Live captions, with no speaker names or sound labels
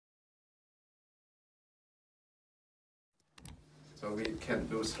So we can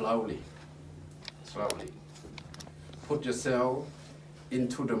do slowly. Slowly. Put yourself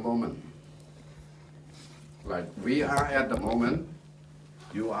into the moment. Like we are at the moment,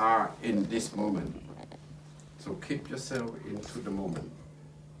 you are in this moment. So keep yourself into the moment.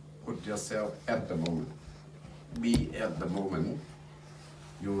 Put yourself at the moment. Be at the moment,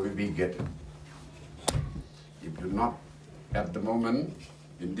 you will be getting. If you're not at the moment,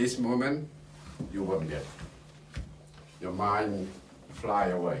 in this moment, you won't get. Your mind fly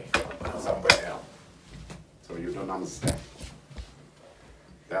away somewhere else. So you don't understand.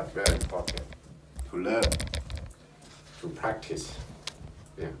 That's very important. To learn, to practice,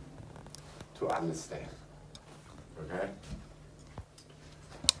 yeah, to understand. Okay?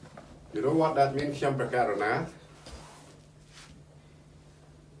 You know what that means, Khyam Prakarana?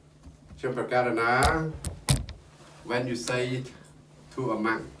 Khyam Prakarana, when you say it to a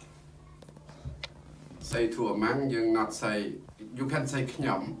monk, say to a monk, you not say, you can say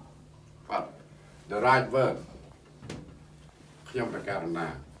Khyam, but the right word, Khyam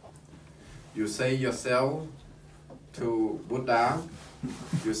Prakarana. You say yourself to Buddha,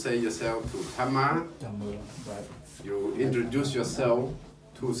 you say yourself to Dhamma, you introduce yourself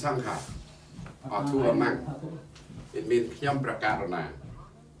to Sangha or to a monk. It means Khyam Prakarana.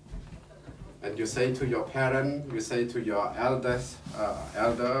 And you say to your parent, you say to your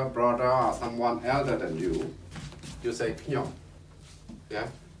elder brother or someone elder than you say Khyam. Yeah?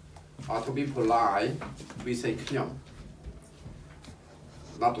 Or to be polite, we say Khyam.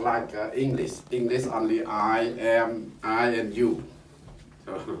 Not like English. English only I, am, I and you.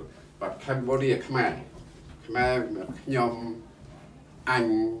 So, but Cambodia, Khmer, Khyam,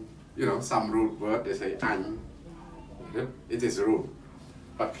 Anh, you know, some root word, they say Anh. It is root.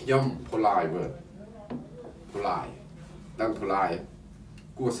 But Khyam, polite word. Polite. Don't polite.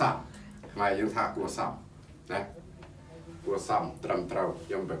 Cua sap. Mai yung tha cua sap. Cua sap, tram trao,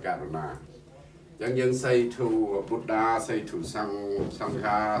 Khyam Prakarana. Young say to Buddha, say to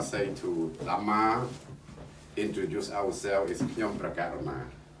Sangha, say to Dhamma, introduce ourselves is Khyam Prakarana.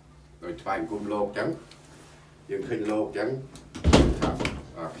 Rồi thoại cùng lột chẳng, nhưng khinh lột chẳng,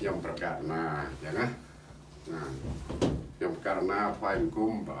 Khyam Prakarana chẳng á, Khyam Prakarana thoại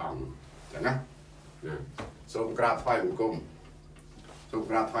cùng bằng chẳng á, sôm kra thoại cùng, sôm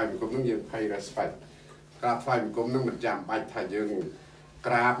kra thoại cùng nó như pay respect, kra thoại cùng nó mình chạm bạch thay dương.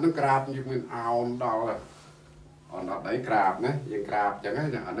 Crab nó crab như mình ao đó nó đấy crab nhé, nhưng crab chẳng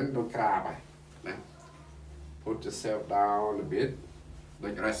ấy là nó đôi crab này. Put yourself down a bit,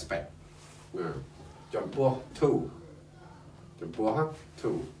 like respect. Jump two,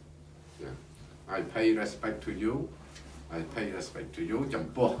 two. Yeah. I pay respect to you. I pay respect to you.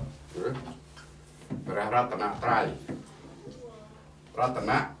 Jump. Ratana try.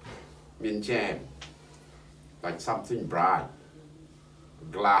 Ratana means gem, like something bright.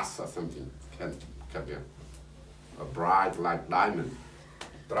 Glass or something can be a bright like diamond.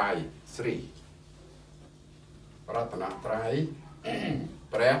 Try three. Ratana try.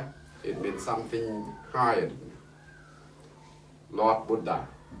 Prayer, it means something higher. Lord Buddha.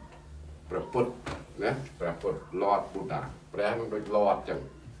 Praput, yeah? Praput, Lord Buddha. Prayer means Lord chẳng.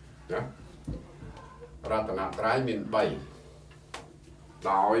 Yeah? Ratana try means bay.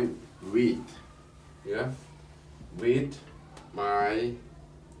 Đói wheat. Yeah? Wheat, my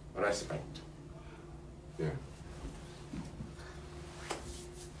respect. Yeah.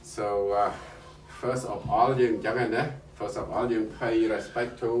 So first of all, you pay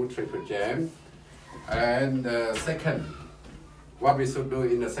respect to Triple Gem, and second, what we should do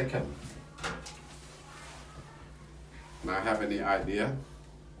in the second. Now, have any idea?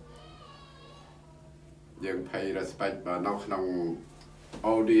 You pay respect, but no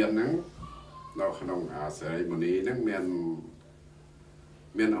audience, no ceremony,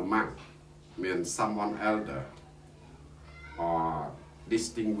 mean a monk, mean someone elder or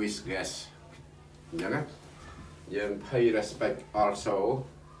distinguished guest. You pay respect also,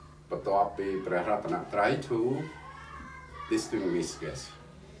 but try to distinguished guests,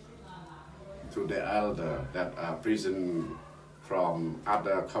 to the elder that are present from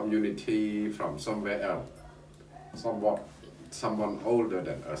other community, from somewhere else, someone older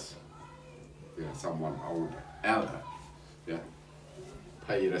than us, yeah, someone older, elder, yeah.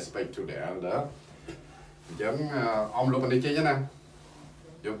 Pay respect to the elder. Giống ông lúc này chơi chứ nè,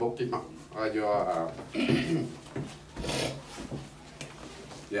 vô bốc cái mặt, vô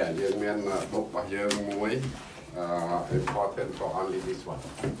yeah, dương miền bốc và dương muối, important for only this one.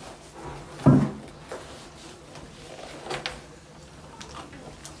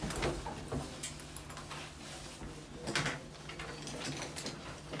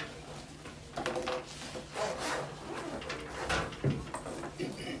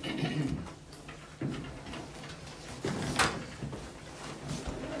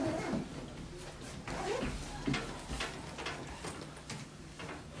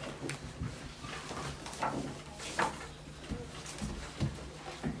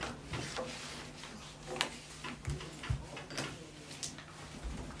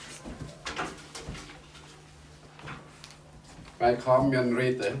 Bài khó miền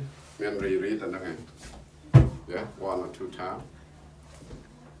read đấy, miền read là ngay. Yeah, 1 or 2 times.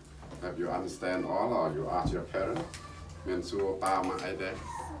 Have you understand all or you ask your parents? Miền xua ba mà ai đấy?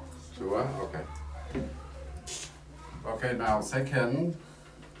 Sure, okay. Okay, now second,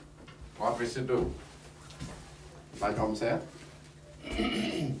 what we should do? Like Om said,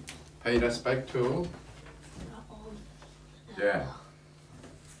 pay respect to. Yeah.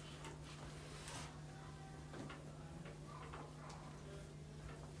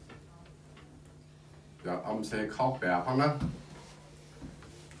 Yeah, Om say khóc bẻ không đó.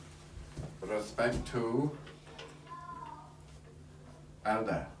 Respect to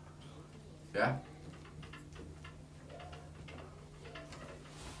elder. Yeah.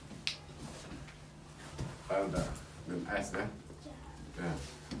 Elder. Then S đấy. Yeah.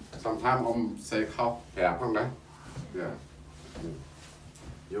 Sometimes Om say khóc bẻ không đấy. Yeah.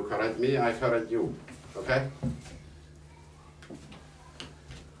 You correct me, I correct you. Okay?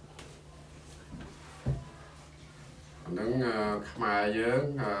 Những khmai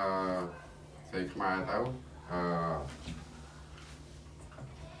dưỡng thì khmai thấu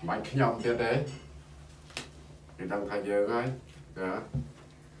mạnh nhom tiết đấy thì đăng thay dưỡng ấy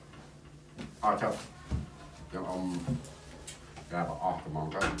chậm nhưng ông ra bảo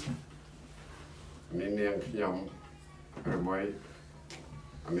mong cái nên niên nhom rồi mới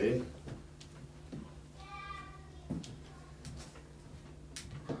anh ấy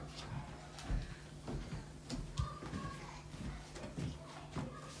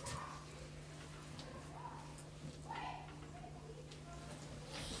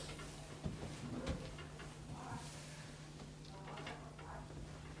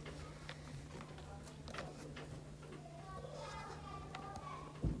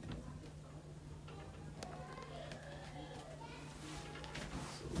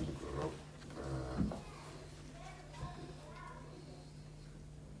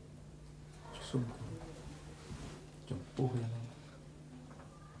chụp bút lên.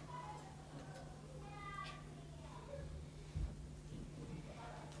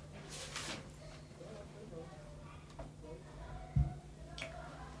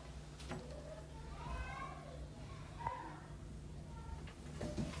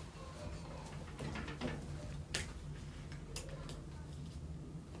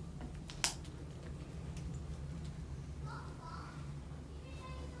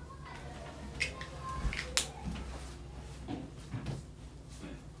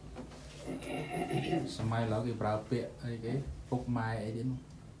 Mai lão cái bào bẹ cái bốc mai ấy đến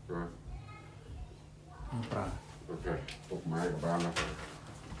rồi bào ok bốc mai của ba là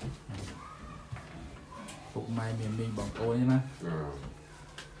bốc mai mình bằng cối nhá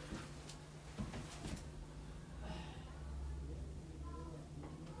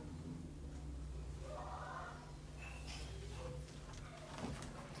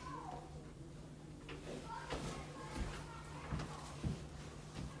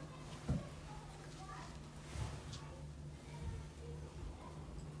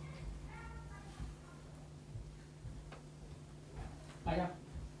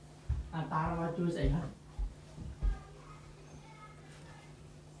ta nó chui xị hết.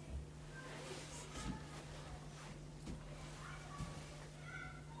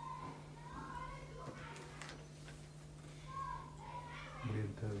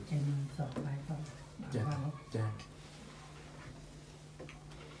 Trên sọt bài không? Chà.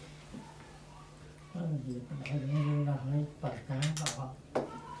 Có gì để như là nó bật cá bỏ.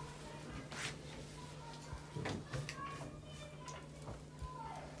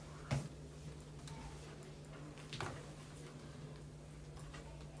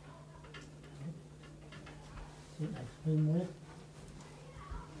 Hơi muối.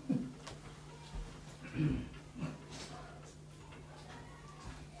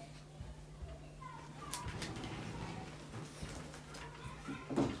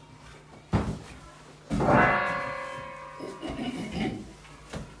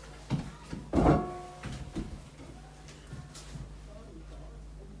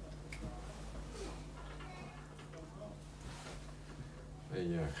 Bây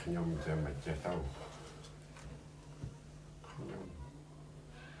giờ nhom cho mày chơi tao.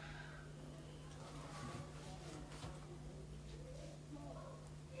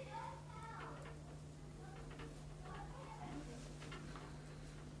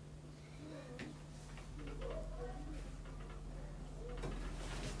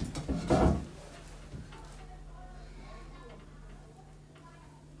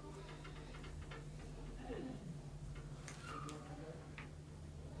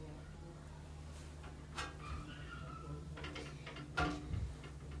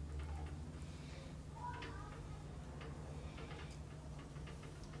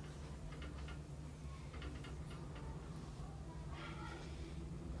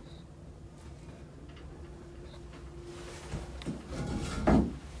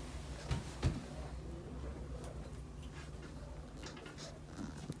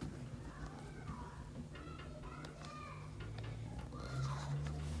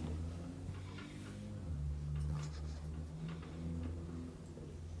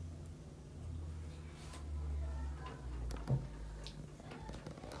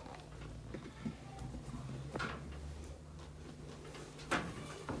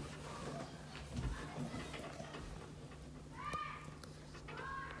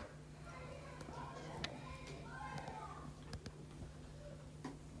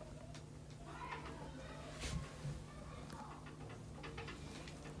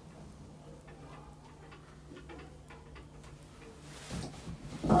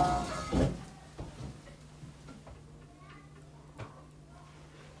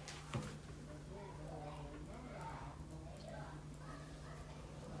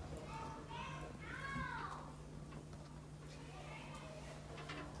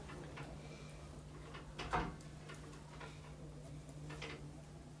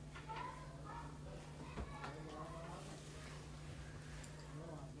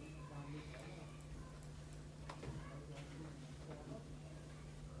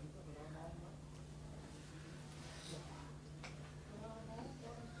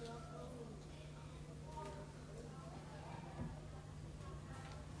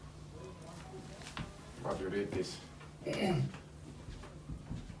 you read this? Can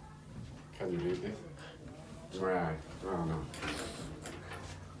you read this? Right. No.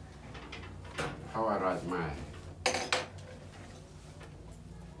 How I write my?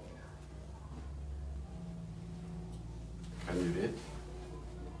 Can you read?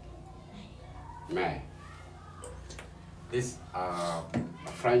 May. This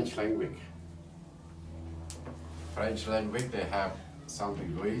French language. French language, they have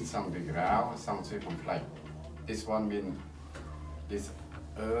something weak, something round, something complex. This one means this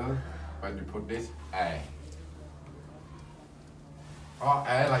when you put this a. Or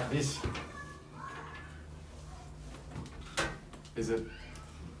a like this. Is it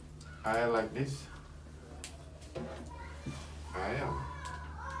a like this? I am.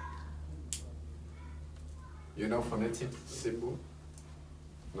 You know phonetic symbol?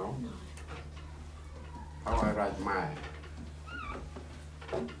 No? How I write my?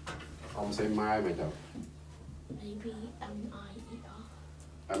 Ông say my mày đâu? Maybe M-I-E-R.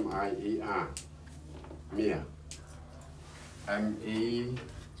 M-I-E-R. Mia. M-E.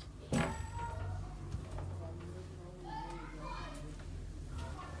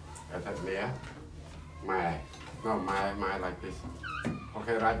 That Mia. My. No, my like this.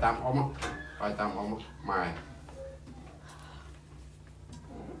 Okay, write down om. Write down om. My.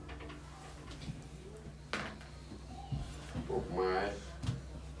 Book my.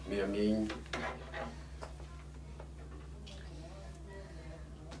 Mia mean.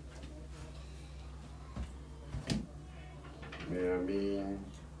 Mia mean.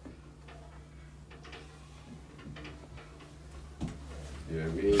 Mia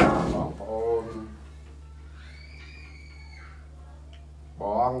mean.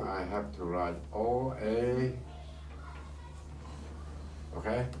 Bong, I have to write O-A.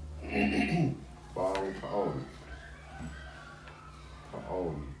 Okay? Bong, Paon.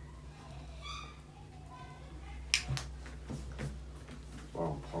 Paon.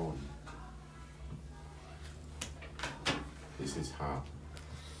 Bong, Paon. This is hard.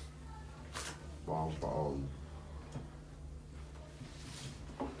 Bong, Paon.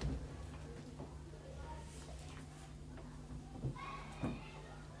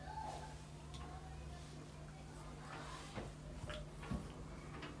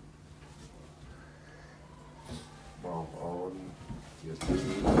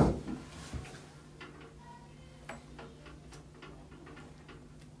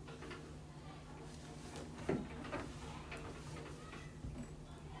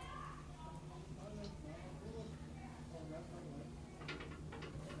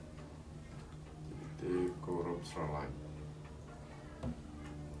 Line.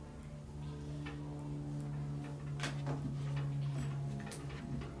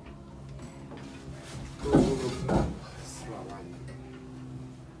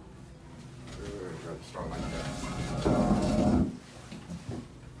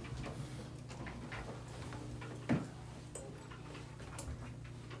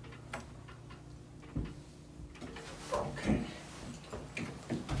 Okay.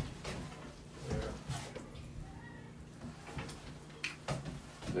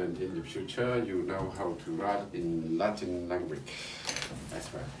 Then in the future, you know how to write in Latin language as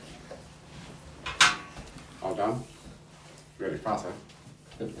well. All done? Very fast,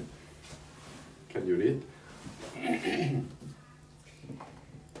 huh? Can you read?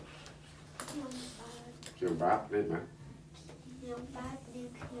 Your bath, read, man. Your bath, you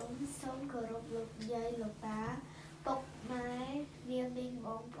can song corrupt look jay look ba. Bok my, near being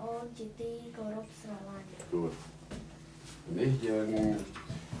on GT corrupt salan. Good. This young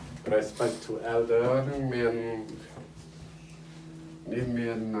respect to elder mean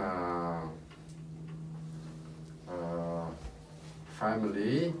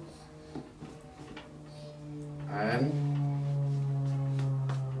family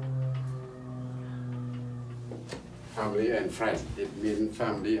and friend. It means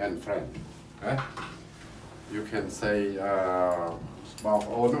family and friend. You can say about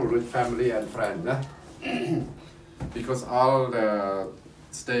all with family and friend. Because all the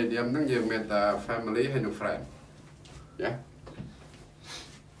stadium you met family and friend. Yeah.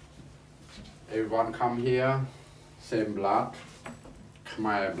 Everyone come here, same blood,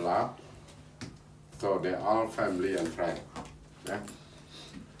 Khmer blood. So they're all family and friend. Yeah.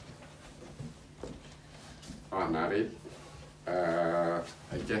 Nari.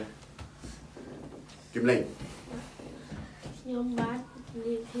 Kim Linh. Nhóm bát,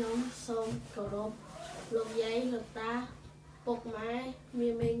 liên nhóm sông, cầu rộp, lục giấy, lục ta, bột máy,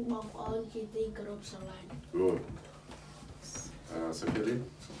 miên minh, bọc ôn, chi ti, cầu rộp, sầu lạnh. Good.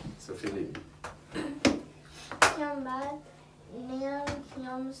 Sophie. Nhóm bát, នាងខ្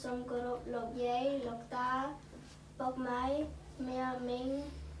ញុំសូមគោរពលោកយាយលោកតាពុកម៉ែម៉ែមីង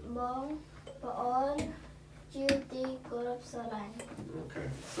បងប្អូនជាទីគោរពស្រឡាញ់ Okay,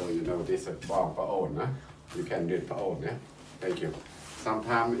 so you know this is bong paon, huh? You can read paon, yeah? Thank you.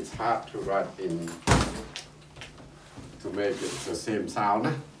 Sometimes it's hard to write in to make it the same sound,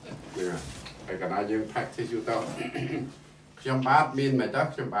 huh? Yeah. I can you practice you though. Chum bát mean my duck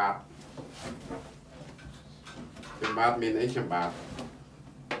chum bát. Chum bát mean a chum bát.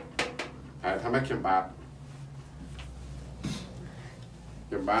 I have a chum bát.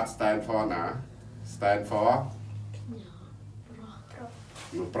 Chum bát stand for now. Stand for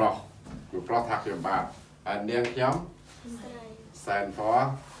นูปลอกทักยมบาทอันเนียงย้ำ stand for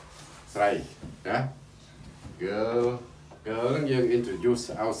ใส่นะ girl ยัง introduce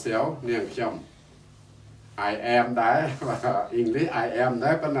ourselves เนียงย้ำ I am ได้ English I am ได้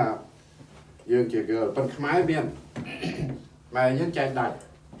เป็นอะยังเกี่ยวกับเป็นขมายเบียนมายังใจได้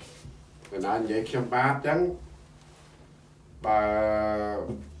แต่นั้นยังย้ำบาทจังbà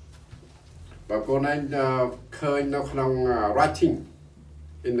cô này khơi nó không writing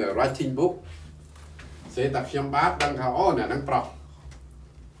in the writing book sẽ tập xem bát đang thảo ô này đang pro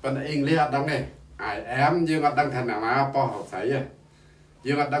bên English đang này I am dương đang thành nào po học thấy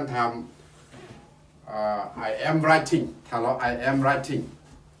dương đang tham I am writing thảo I am writing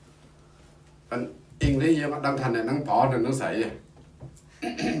bên English dương đang thành này đang po này nó thấy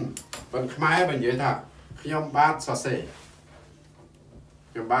bên Khmer bên dưới thà xem bát so sẻ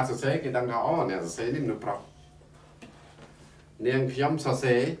ยมบาสเซ่กี่ดังเขาอ๋อเนี่ยเซ่นี่นุปรองเนียงยมเ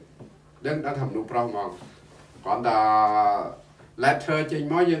ซ่เรื่องดังทำนุปรองมองก่อนดาและเธอจริง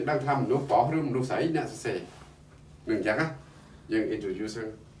มั้ยยังดังทำนุปอหรือนุใสเนี่ยเซ่หนึ่งจังอ่ะยัง introducing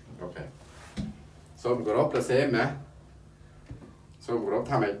โอเคสมกรบเซ่ไหมสมกรบ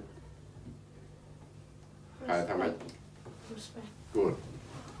ทำไมทำไม good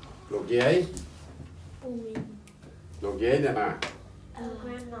ลูกเย้ลูกเย้เนี่ยนะ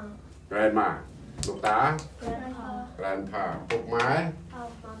grandma ลูกตา grandpa ปุกไม้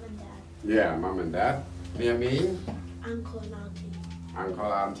mom and dad yeah mom and dad เมียมิง uncle auntie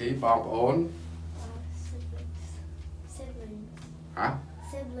uncle auntie ปองโอน siblings ฮะ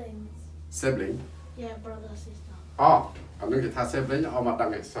siblings sibling yeah brother sister อ๋ออันนึงจะท่า sibling เอามาดัง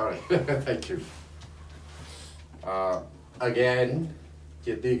ไง sorry thank you again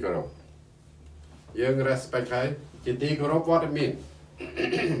จิตติกรบยัง respect ใครจิตติกรบ what it mean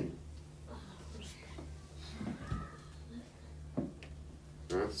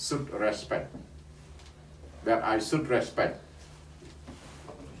should respect that I should respect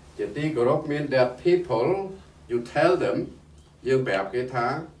จิตติกรบ mean that people you tell them ยังแบบกีตา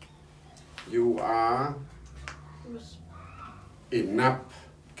you are enough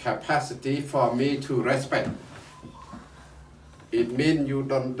capacity for me to respect it mean you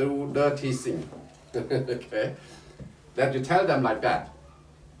don't do dirty thing okay that you tell them like that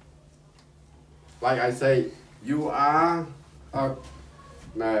like I say you are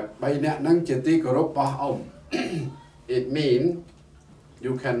bây nè nâng chỉ ti của rốt bỏ ông it mean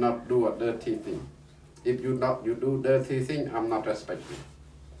you cannot do a dirty thing if you do dirty thing I'm not respecting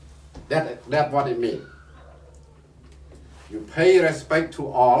that what it mean you pay respect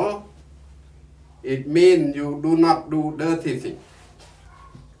to all it mean you do not do dirty thing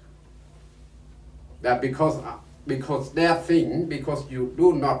that because that thing because you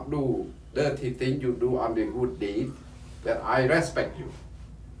do not do dirty thing you do on the good deed that I respect you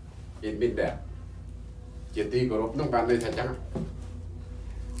it mean that จิตติกรบต้องการในทางจัง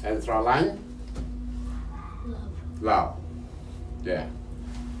and Fräulein love yeah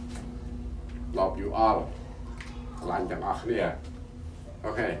love you all หลังจากออกเนี่ยโอ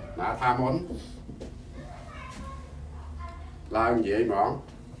เคนาทามนลาอย่างเย่หมอง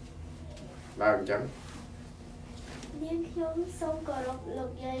ลาอย่างจังនាងខ្ញុំសូមគោរពលោ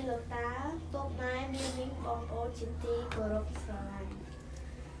កយាយលោកតាពុកម៉ែមីមីងបងប្អូនជាទីគោរពស្រឡាញ់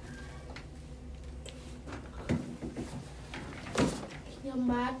ខ្ញុំ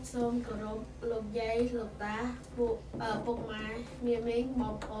បាទសូមគោរពលោកយាយលោកតាពុកម៉ែមីមីងប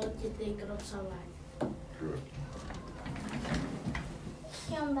ងប្អូនជាទីគោរពស្រឡាញ់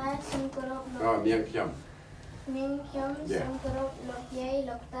ខ្ញុំបាទសូមគោរពលោក នាងខ្ញុំ នាងខ្ញុំសូមគោរពលោកយាយ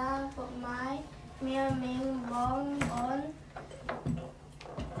លោកតាពុកម៉ែមីមីងបងប្អូន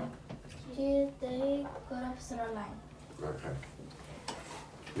ជាទីគោរពស្រឡាញ់ okay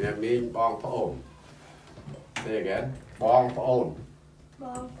នាងមីងបងប្អូន say again បងប្អូន ប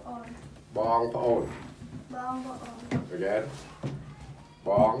ងប្អូន បងប្អូន បងប្អូន again ប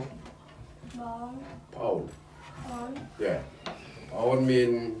ង បង ប្អូន អូន yeah ប្អូន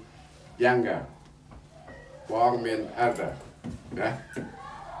mean younger បង mean elder ណា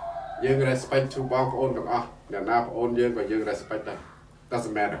យើង respect to បងប្អូនទាំងអស់អ្នកណាបងប្អូនយើងក៏យើង respect ដែរ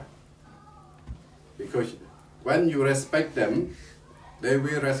doesn't matter because when you respect them they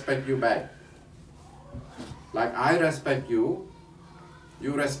will respect you back like I respect you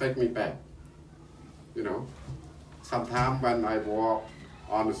you respect me back you know sometimes when I walk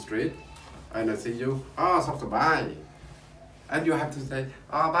on the street and I see you សុខសប្បាយ and you have to say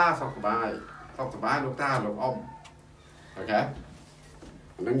បាទសុខសប្បាយលោកតាលោកអ៊ំ okay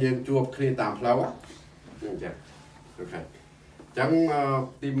ហ្នឹងយើងជួបគ្នាតាមផ្លូវហ្នឹងចា okay អញ្ចឹង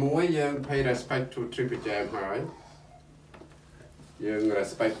ទី1យើង pay respect to Triple Jam ហើយយើង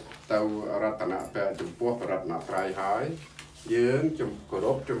respect ទៅរតនៈចំពោះរតនត្រ័យហើយយើងគោរ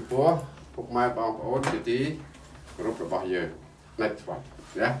ពចំពោះពុកម៉ែបងប្អូនជាទីគោរពរបស់យើង next one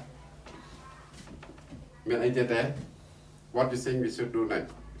ណាមានអីទៀតទេ What do you think we should do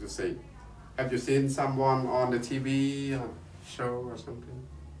next to say Have you seen someone on the TV show or something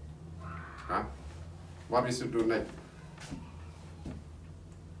Huh? What we should do next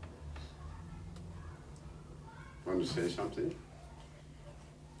Want to say something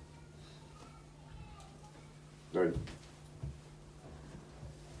No.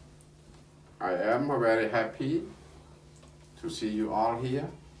 I am very happy to see you all here.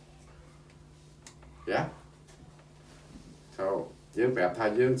 Yeah. So, យើងប្រាប់ថា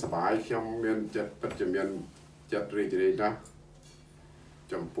យើងសប្បាយខ្ញុំមានចិត្តពិតជាមានចិត្តរីករាយណាស់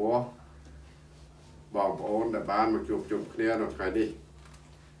ចំពោះបងប្អូនដែលបានមកជួបជុំគ្នានៅថ្ងៃនេះ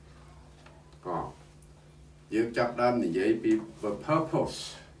ក៏យើងចាប់ដើមនិយាយពី the purpose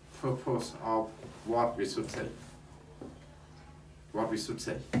of what we should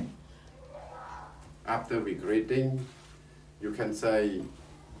say after we greeting you can say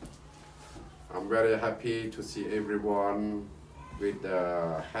I'm very happy to see everyone with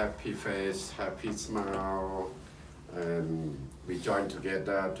a happy face happy smile and we join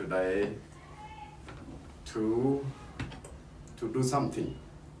together today to do something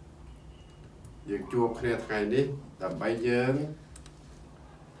យើងជួបគ្នាថ្ងៃនេះដើម្បីយើង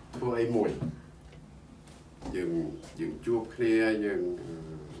ធ្វើអីមួយយើងជួបគ្នាយើង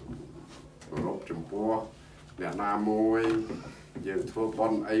គោរពចំពោះអ្នកណាមួយយើងធ្វើបុ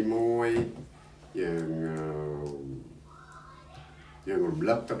ណ្យអីមួយយើងរំ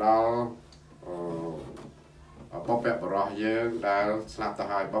លឹកទៅដល់បុព្វបុរសយើងដែលស្លាប់ទៅ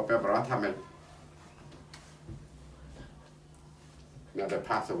ហើយបុព្វបុរសថាម៉េចអ្នកដែល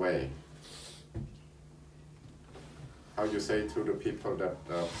pass away How you say to the people that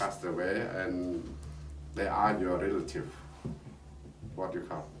passed away and they are your relative? What do you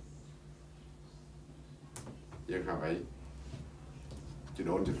call? យើងហៅអីជី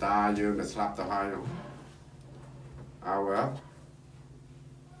ដូនជីតាយើងដែលស្លាប់ទៅហើយ Our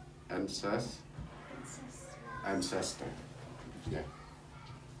ancestor. Yeah.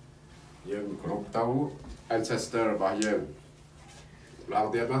 យើងគ្រប់ទៅ ancestor របស់យើងឡើង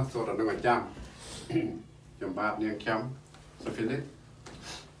ទៀតណាសូមតែនឹងឲ្យចាំខ្ញុំបាទនាងខ្ញុំ Sophie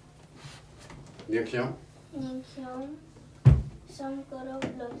នាងខ្ញុំសូមគោរព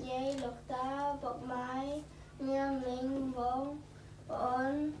លោកយាយលោកតាពុកម៉ែញ៉ាំមីងបងប្អូ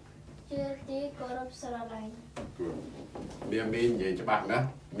នជាទីគោរពស្រឡាញ់មានមីងនិយាយច្បាស់ណា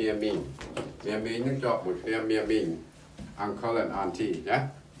មានមីងនឹងជាប់មួយគ្នាមានមីង Uncle and Auntie ណា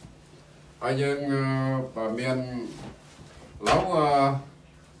ហើយយើងបើមានឡូវ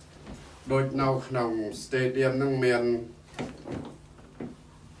ដូចនៅក្នុង stadium ហ្នឹងមាន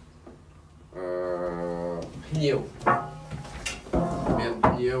ភ្ញៀវ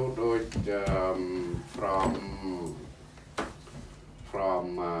ដូច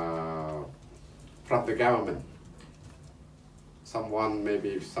from the government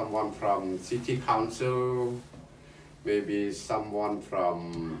maybe someone from city council maybe someone from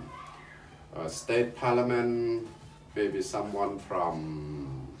state parliament maybe someone from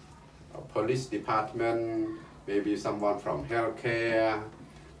police department maybe someone from healthcare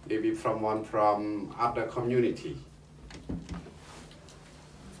maybe someone from other community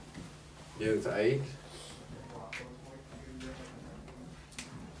យើងស្អី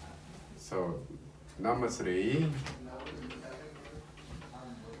so number 3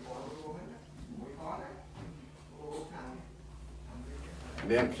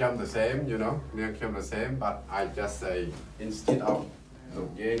 នាងខ្ញុំ the same you know នាងខ្ញុំ the same but I just say instead of លោក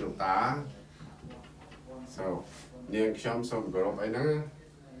យាយលោកតា so នាងខ្ញុំសូមគោរពអីហ្នឹង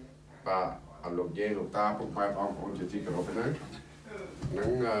បាទអរលោកយាយលោកតាពុកម៉ែបងប្អូនជាទីគោរពហ្នឹង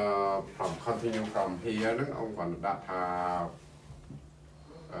from continue from here ហ្នឹងអង្គគាត់ដាក់ថា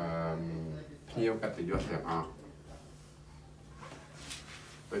ភ្ញៀវកតញ្ញូទាំងអស់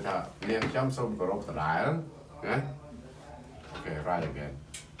ដូចថានាងខ្ញុំសូមគោរពដដែលណា Okay, right again.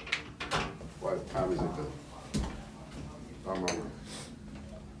 What time is it?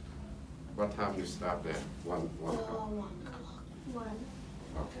 What time you start there? One o'clock. 1.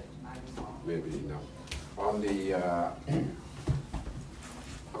 Okay. Maybe enough. On the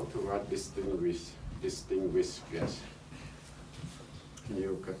how to write distinguish guess.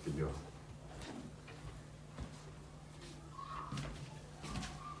 New category.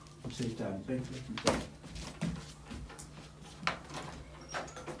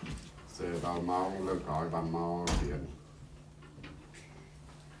 Sẽ vào mau lên gọi vào mau tiền.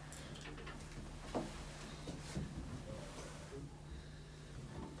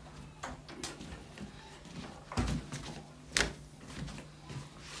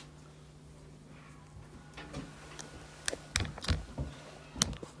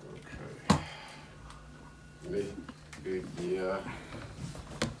 Đây, cái kia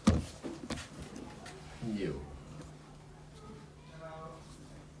nhiều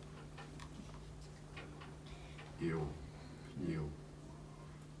nhiều nhiều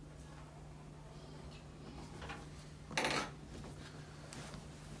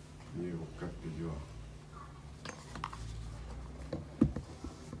nhiều các video.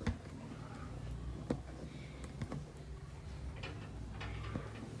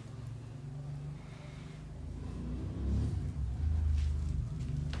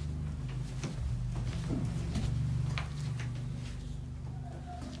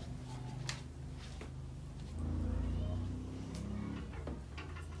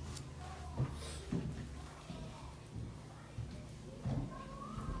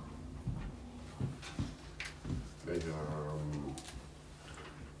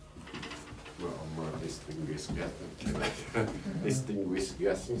 Distinguished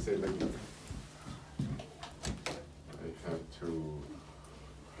guessing, say like that. I have to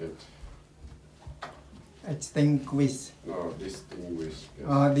get. Extinguish. No, distinguished. Guess.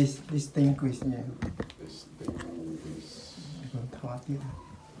 Oh, distinguish, yeah. Distinguish.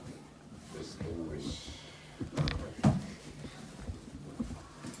 Distinguish.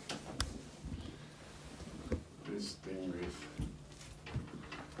 Distinguish.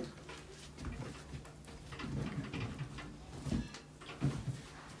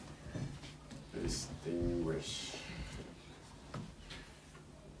 Distinguish.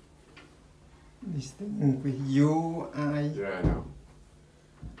 Distinguish. U-I-S-H. Yeah, I know.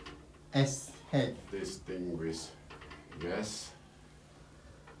 Distinguish. Yes.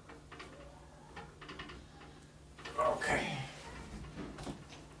 Okay.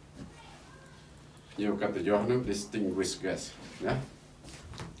 You got the journal, distinguished guess. Yeah?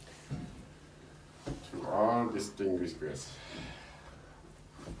 To all distinguished guess.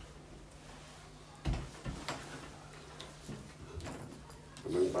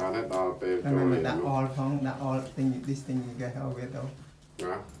 Mình ta nói đo về All phong, all thing, distinguish guess over though.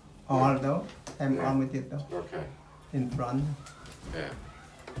 Yeah? All though, I'm Yeah. on with it though. Okay. In front. Yeah.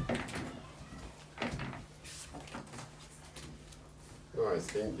 Oh, I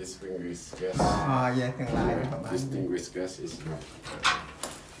think distinguished guess. Yeah, thằng lại các bạn. Distinguished guess is not.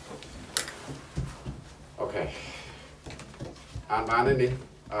 Okay. An bán đi.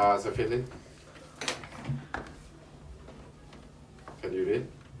 Sophie. Can you read?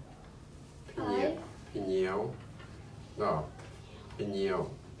 Pineal. No. Pineal.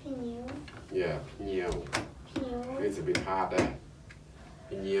 Pineal. Yeah, pineal. Pineal. It's a bit hard there.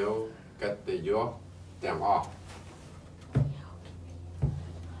 Pineal. Get the yaw. Down off.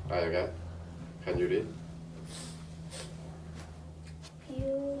 Right again. Can you read?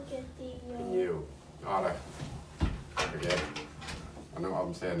 Pineal. All right. Again. I know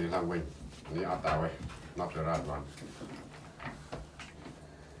I'm saying in language. I need out that way. Not the right one.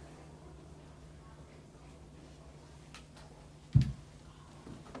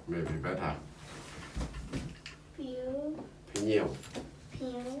 Maybe better. Pineal.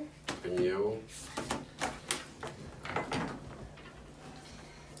 Pineal.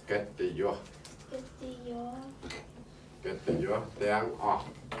 Get the yaw. Get the yaw. Down off.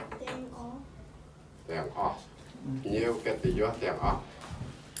 Down off. Pineal. Get the yaw. Down off.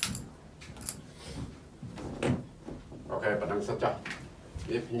 Okay, but I'm such a.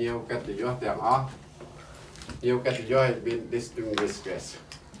 If you get the yaw, down off. You get the yaw, it means distinguished guess.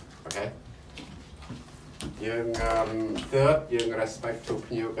 Okay. Nhưng third, nhưng respect to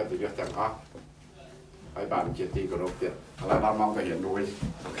you get the yaw, down off. Hãy bạn chia ti của đột tiện. Là đang mong phải hiện nuôi.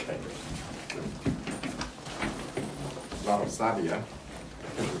 Okay. Lot of study, huh?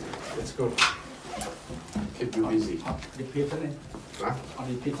 It's good. Keep you busy. Repeat thế này. Hả?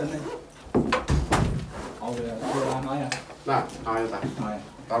 Repeat thế này. Về nói à? Nè, ai vậy ta?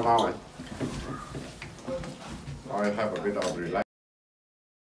 Tao mau rồi. Rồi I have a bit of relax.